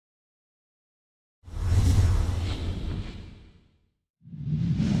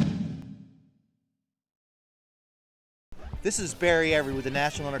This is Barry Every with the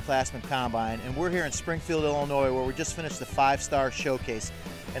National Underclassmen Combine, and we're here in Springfield, Illinois, where we just finished the 5-star showcase.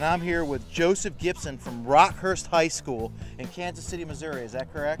 And I'm here with Joseph Gibson from Rockhurst High School in Kansas City, Missouri. Is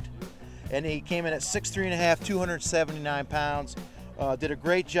that correct? And he came in at 6'3½", 279 pounds. Did a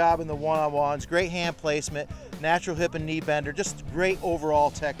great job in the one-on-ones, great hand placement, natural hip and knee bender, just great overall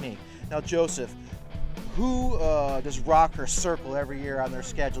technique. Now, Joseph, who does Rockhurst circle every year on their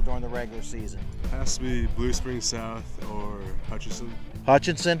schedule during the regular season? It has to be Blue Springs South or Hutchinson.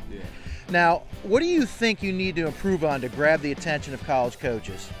 Hutchinson? Yeah. Now, what do you think you need to improve on to grab the attention of college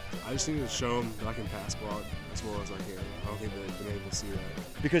coaches? I just need to show them that I can pass block as well as I can. I don't think they've been able to see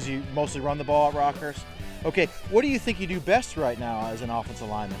that. Because you mostly run the ball at Rockhurst? Okay, what do you think you do best right now as an offensive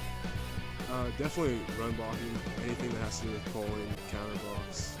lineman? Definitely run blocking, anything that has to do with pulling, counter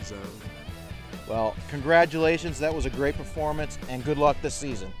blocks, zone. Well, congratulations. That was a great performance, and good luck this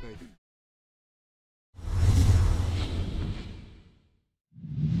season. Thank you.